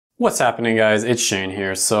What's happening, guys? It's Shane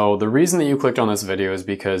here. So the reason that you clicked on this video is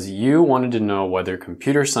because you wanted to know whether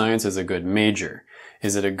computer science is a good major.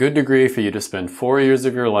 Is it a good degree for you to spend 4 years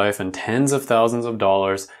of your life and tens of thousands of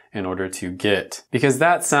dollars in order to get? Because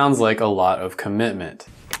that sounds like a lot of commitment.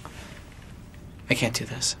 I can't do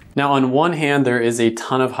this. Now, on one hand, there is a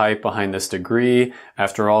ton of hype behind this degree.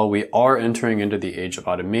 After all, we are entering into the age of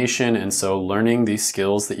automation, and so learning these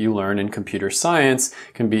skills that you learn in computer science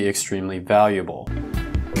can be extremely valuable.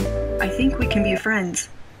 I think we can be friends.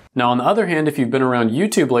 Now, on the other hand, if you've been around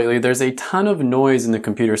YouTube lately, there's a ton of noise in the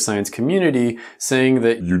computer science community saying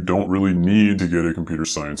that you don't really need to get a computer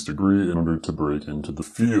science degree in order to break into the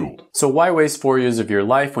field. So why waste 4 years of your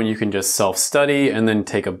life when you can just self-study and then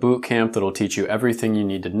take a boot camp that'll teach you everything you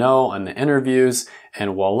need to know on the interviews,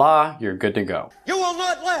 and voila, you're good to go. You will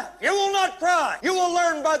not laugh. You will not cry. You will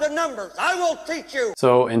learn by the numbers. I will teach you.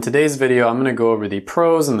 So in today's video, I'm going to go over the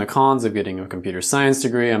pros and the cons of getting a computer science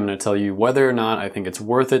degree. I'm going to tell you whether or not I think it's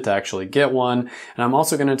worth it to actually get one. And I'm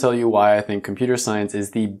also going to tell you why I think computer science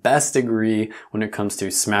is the best degree when it comes to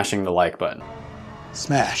smashing the like button.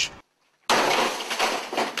 Smash.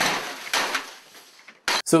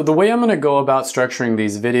 So the way I'm going to go about structuring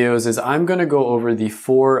these videos is I'm going to go over the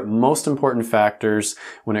 4 most important factors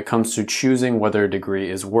when it comes to choosing whether a degree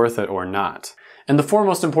is worth it or not. And the 4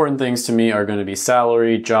 most important things to me are going to be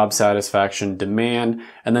salary, job satisfaction, demand,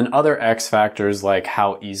 and then other X factors like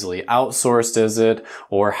how easily outsourced is it,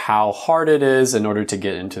 or how hard it is in order to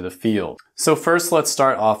get into the field. So first, let's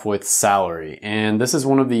start off with salary. And this is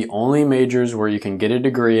one of the only majors where you can get a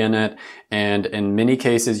degree in it. And in many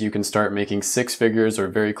cases, you can start making 6 figures or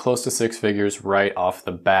very close to 6 figures right off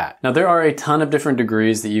the bat. Now, there are a ton of different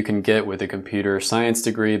degrees that you can get with a computer science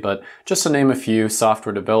degree, but just to name a few,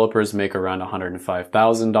 software developers make around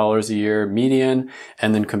 $105,000 a year median,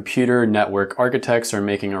 and then computer network architects are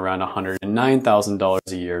making around $109,000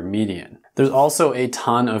 a year median. There's also a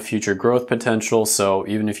ton of future growth potential, so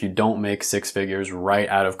even if you don't make 6 figures right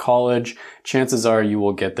out of college, chances are you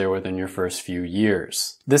will get there within your first few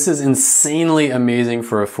years. This is insanely amazing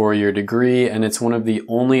for a 4-year degree, and it's one of the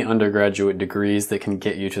only undergraduate degrees that can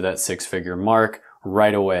get you to that 6-figure mark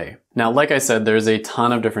right away. Now, like I said, there's a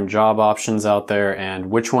ton of different job options out there, and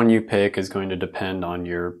which one you pick is going to depend on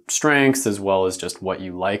your strengths as well as just what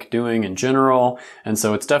you like doing in general. And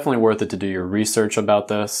so it's definitely worth it to do your research about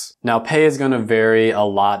this. Now, pay is going to vary a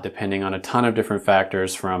lot depending on a ton of different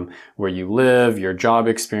factors, from where you live, your job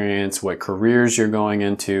experience, what careers you're going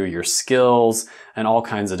into, your skills, and all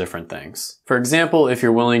kinds of different things. For example, if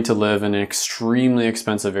you're willing to live in an extremely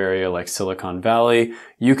expensive area like Silicon Valley,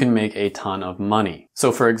 you can make a ton of money.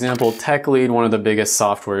 So for example, Tech Lead, one of the biggest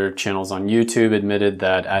software channels on YouTube, admitted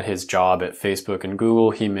that at his job at Facebook and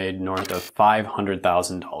Google, he made north of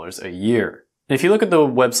 $500,000 a year. If you look at the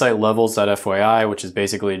website levels.fyi, which is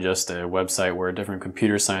basically just a website where different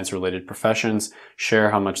computer science related professions share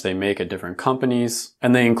how much they make at different companies,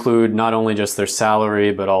 and they include not only just their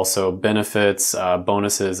salary, but also benefits,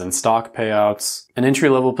 bonuses, and stock payouts. An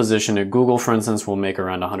entry-level position at Google, for instance, will make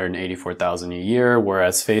around $184,000 a year,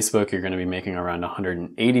 whereas Facebook, you're going to be making around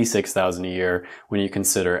 $186,000 a year when you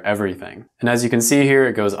consider everything. And as you can see here,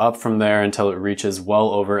 it goes up from there until it reaches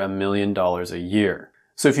well over $1 million a year.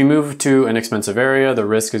 So if you move to an expensive area, the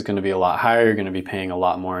risk is going to be a lot higher. You're going to be paying a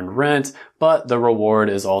lot more in rent, but the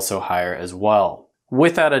reward is also higher as well.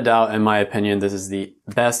 Without a doubt, in my opinion, this is the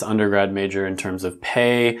best undergrad major in terms of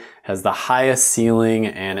pay, has the highest ceiling,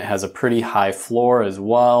 and it has a pretty high floor as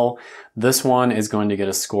well. This one is going to get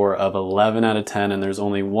a score of 11 out of 10, and there's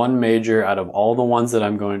only one major out of all the ones that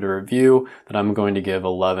I'm going to review that I'm going to give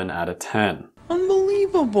 11 out of 10.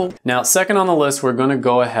 Unbelievable. Now, second on the list, we're going to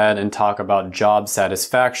go ahead and talk about job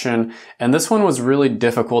satisfaction. And this one was really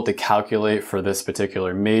difficult to calculate for this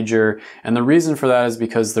particular major. And the reason for that is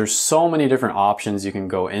because there's so many different options you can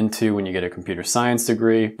go into when you get a computer science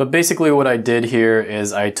degree. But basically what I did here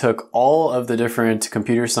is I took all of the different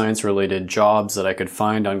computer science related jobs that I could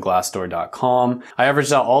find on Glassdoor.com. I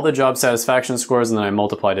averaged out all the job satisfaction scores, and then I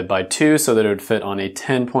multiplied it by 2 so that it would fit on a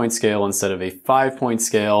 10-point scale instead of a 5-point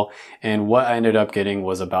scale. And what I ended up getting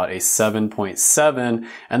was about a 7.7,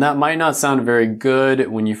 and that might not sound very good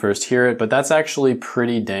when you first hear it, but that's actually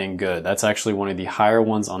pretty dang good. That's actually one of the higher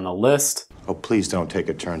ones on the list. Oh, please don't take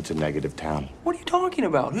a turn to negative town. What are you talking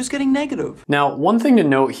about? Who's getting negative? Now, one thing to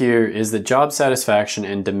note here is that job satisfaction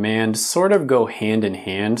and demand sort of go hand in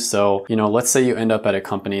hand. So, let's say you end up at a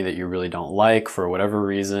company that you really don't like for whatever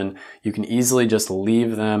reason, you can easily just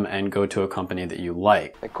leave them and go to a company that you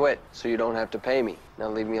like. I quit, so you don't have to pay me. Now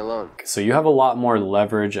leave me alone. So you have a lot more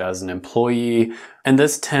leverage as an employee, and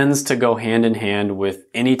this tends to go hand in hand with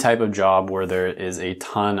any type of job where there is a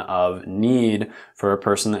ton of need for a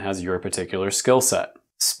person that has your particular skill set.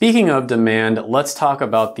 Speaking of demand, let's talk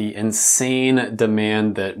about the insane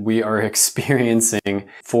demand that we are experiencing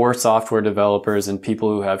for software developers and people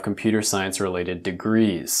who have computer science related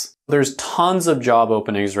degrees. There's tons of job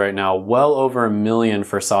openings right now, well over 1 million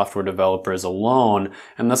for software developers alone,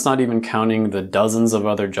 and that's not even counting the dozens of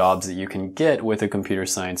other jobs that you can get with a computer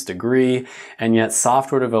science degree, and yet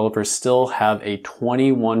software developers still have a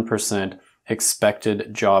 21%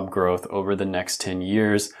 expected job growth over the next 10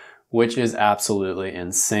 years, which is absolutely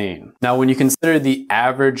insane. Now, when you consider the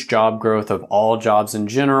average job growth of all jobs in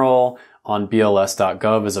general on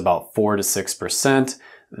bls.gov is about 4 to 6%,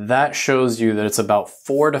 that shows you that it's about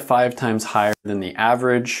 4 to 5 times higher than the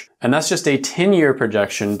average. And that's just a 10-year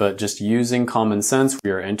projection, but just using common sense,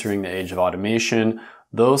 we are entering the age of automation.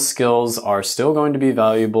 Those skills are still going to be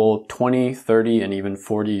valuable 20, 30, and even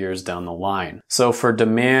 40 years down the line. So for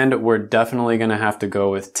demand, we're definitely going to have to go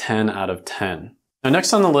with 10 out of 10. Now,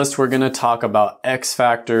 next on the list, we're going to talk about X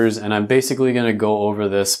factors, and I'm basically going to go over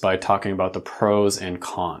this by talking about the pros and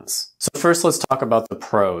cons. So first, let's talk about the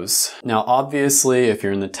pros. Now, obviously, if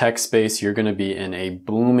you're in the tech space, you're going to be in a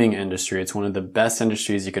booming industry. It's one of the best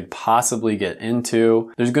industries you could possibly get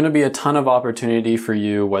into. There's going to be a ton of opportunity for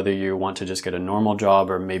you, whether you want to just get a normal job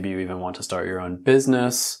or maybe you even want to start your own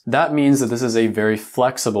business. That means that this is a very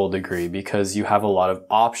flexible degree because you have a lot of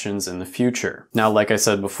options in the future. Now, like I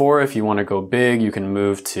said before, if you want to go big, you can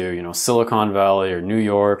move to, Silicon Valley or New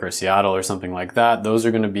York or Seattle or something like that. Those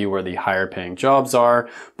are going to be where the higher paying jobs are.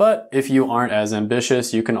 But if you aren't as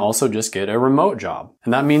ambitious, you can also just get a remote job.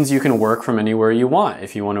 And that means you can work from anywhere you want.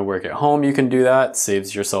 If you want to work at home, you can do that.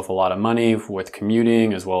 Saves yourself a lot of money with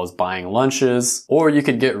commuting as well as buying lunches. Or you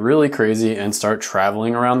could get really crazy and start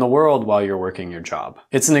traveling around the world while you're working your job.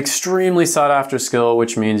 It's an extremely sought after skill,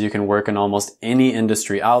 which means you can work in almost any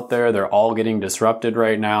industry out there. They're all getting disrupted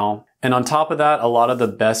right now. And on top of that, a lot of the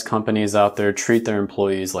best companies out there treat their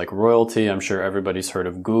employees like royalty. I'm sure everybody's heard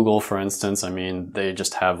of Google, for instance. I mean, they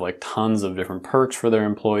just have tons of different perks for their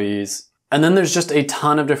employees. And then there's just a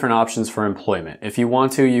ton of different options for employment. If you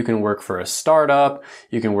want to, you can work for a startup.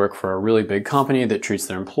 You can work for a really big company that treats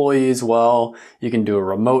their employees well. You can do a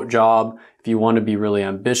remote job. If you want to be really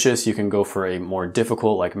ambitious, you can go for a more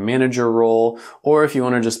difficult manager role, or if you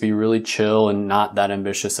want to just be really chill and not that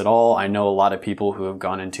ambitious at all. I know a lot of people who have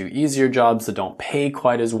gone into easier jobs that don't pay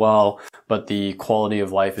quite as well, but the quality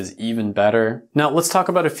of life is even better. Now, let's talk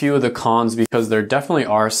about a few of the cons because there definitely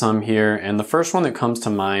are some here. And the first one that comes to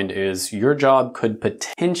mind is your job could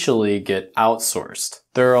potentially get outsourced.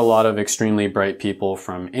 There are a lot of extremely bright people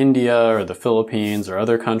from India or the Philippines or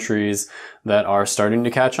other countries that are starting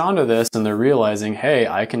to catch on to this, and they're realizing, hey,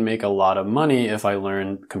 I can make a lot of money if I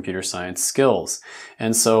learn computer science skills.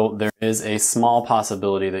 And so there is a small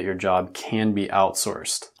possibility that your job can be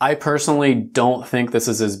outsourced. I personally don't think this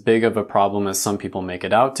is as big of a problem as some people make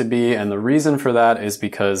it out to be, and the reason for that is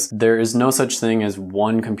because there is no such thing as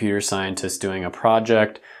one computer scientist doing a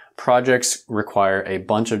project. Projects require a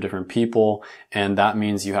bunch of different people, and that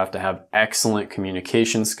means you have to have excellent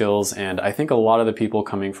communication skills. And I think a lot of the people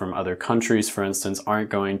coming from other countries, for instance,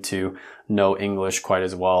 aren't going to know English quite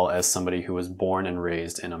as well as somebody who was born and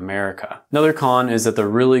raised in America. Another con is that the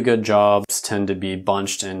really good jobs tend to be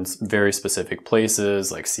bunched in very specific places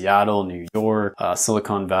like Seattle, New York,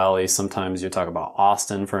 Silicon Valley. Sometimes you talk about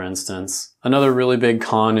Austin, for instance. Another really big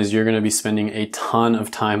con is you're going to be spending a ton of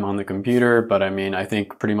time on the computer, but I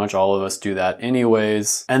think pretty much all of us do that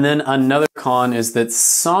anyways. And then another con is that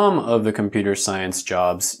some of the computer science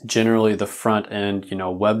jobs, generally the front end,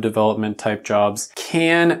 web development type jobs,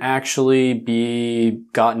 can actually be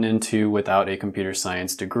gotten into without a computer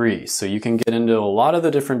science degree. So you can get into a lot of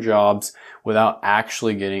the different jobs without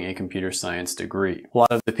actually getting a computer science degree. A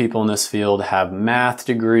lot of the people in this field have math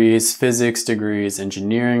degrees, physics degrees,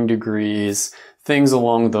 engineering degrees, things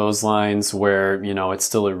along those lines where, it's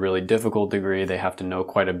still a really difficult degree. They have to know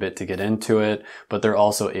quite a bit to get into it, but they're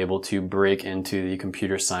also able to break into the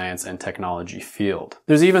computer science and technology field.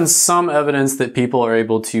 There's even some evidence that people are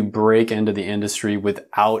able to break into the industry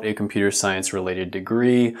without a computer science related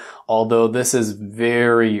degree, although this is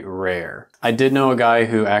very rare. I did know a guy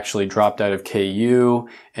who actually dropped out of KU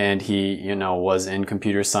and he, was in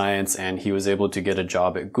computer science and he was able to get a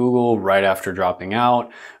job at Google right after dropping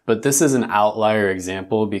out. But this is an outlier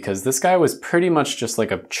example because this guy was pretty much just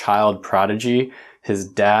like a child prodigy. His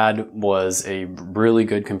dad was a really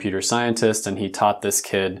good computer scientist, and he taught this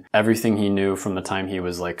kid everything he knew from the time he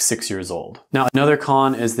was like 6 years old. Now, another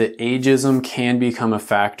con is that ageism can become a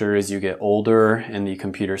factor as you get older in the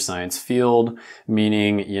computer science field,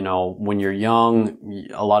 meaning, you know, when you're young,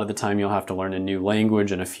 a lot of the time you'll have to learn a new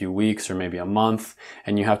language in a few weeks or maybe a month,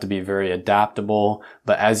 and you have to be very adaptable.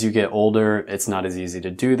 But as you get older, it's not as easy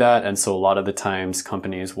to do that. And so a lot of the times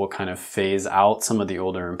companies will kind of phase out some of the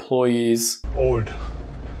older employees. Old,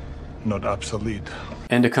 not obsolete.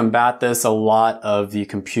 And to combat this, a lot of the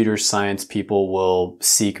computer science people will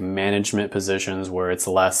seek management positions where it's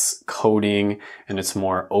less coding and it's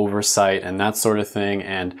more oversight and that sort of thing.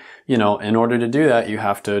 And, you know, in order to do that, you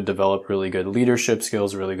have to develop really good leadership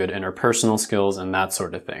skills, really good interpersonal skills, and that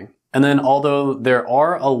sort of thing. And then although there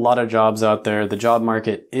are a lot of jobs out there, the job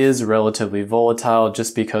market is relatively volatile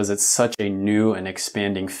just because it's such a new and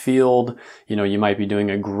expanding field. You know, you might be doing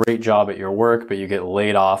a great job at your work, but you get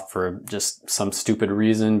laid off for just some stupid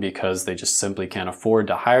reason because they just simply can't afford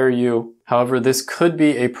to hire you. However, this could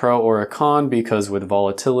be a pro or a con because with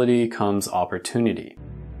volatility comes opportunity.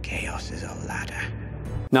 Chaos is a ladder.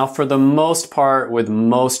 Now, for the most part, with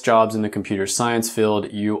most jobs in the computer science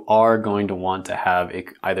field, you are going to want to have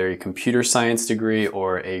either a computer science degree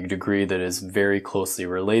or a degree that is very closely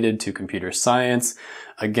related to computer science.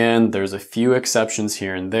 Again, there's a few exceptions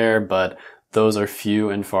here and there, but those are few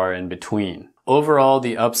and far in between. Overall,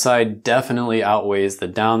 the upside definitely outweighs the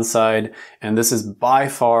downside, and this is by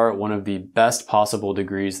far one of the best possible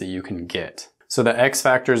degrees that you can get. So the X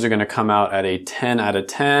factors are going to come out at a 10 out of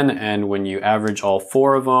 10, and when you average all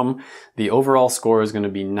 4 of them, the overall score is going to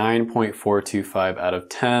be 9.425 out of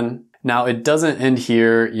 10. Now, it doesn't end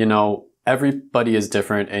here. You know, everybody is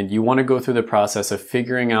different, and you want to go through the process of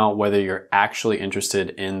figuring out whether you're actually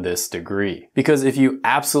interested in this degree. Because if you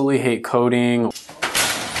absolutely hate coding,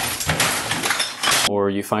 or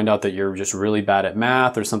you find out that you're just really bad at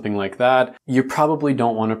math or something like that, you probably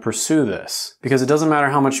don't want to pursue this. Because it doesn't matter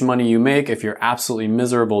how much money you make, if you're absolutely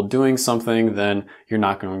miserable doing something, then you're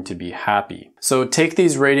not going to be happy. So take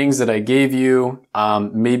these ratings that I gave you,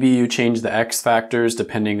 maybe you change the X factors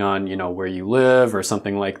depending on, you know, where you live or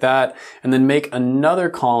something like that, and then make another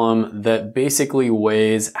column that basically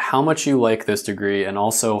weighs how much you like this degree and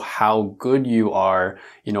also how good you are,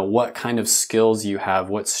 you know, what kind of skills you have,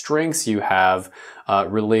 what strengths you have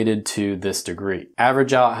related to this degree.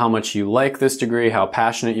 Average out how much you like this degree, how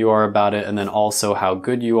passionate you are about it, and then also how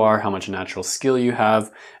good you are, how much natural skill you have,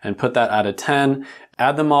 and put that out of 10.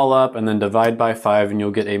 Add them all up and then divide by 5 and you'll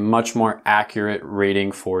get a much more accurate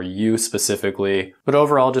rating for you specifically. But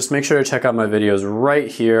overall, just make sure to check out my videos right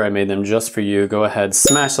here. I made them just for you. Go ahead,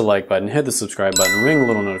 smash the like button, hit the subscribe button, ring the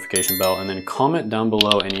little notification bell, and then comment down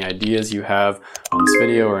below any ideas you have on this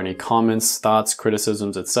video or any comments, thoughts,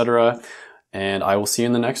 criticisms, etc. And I will see you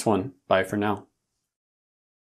in the next one. Bye for now.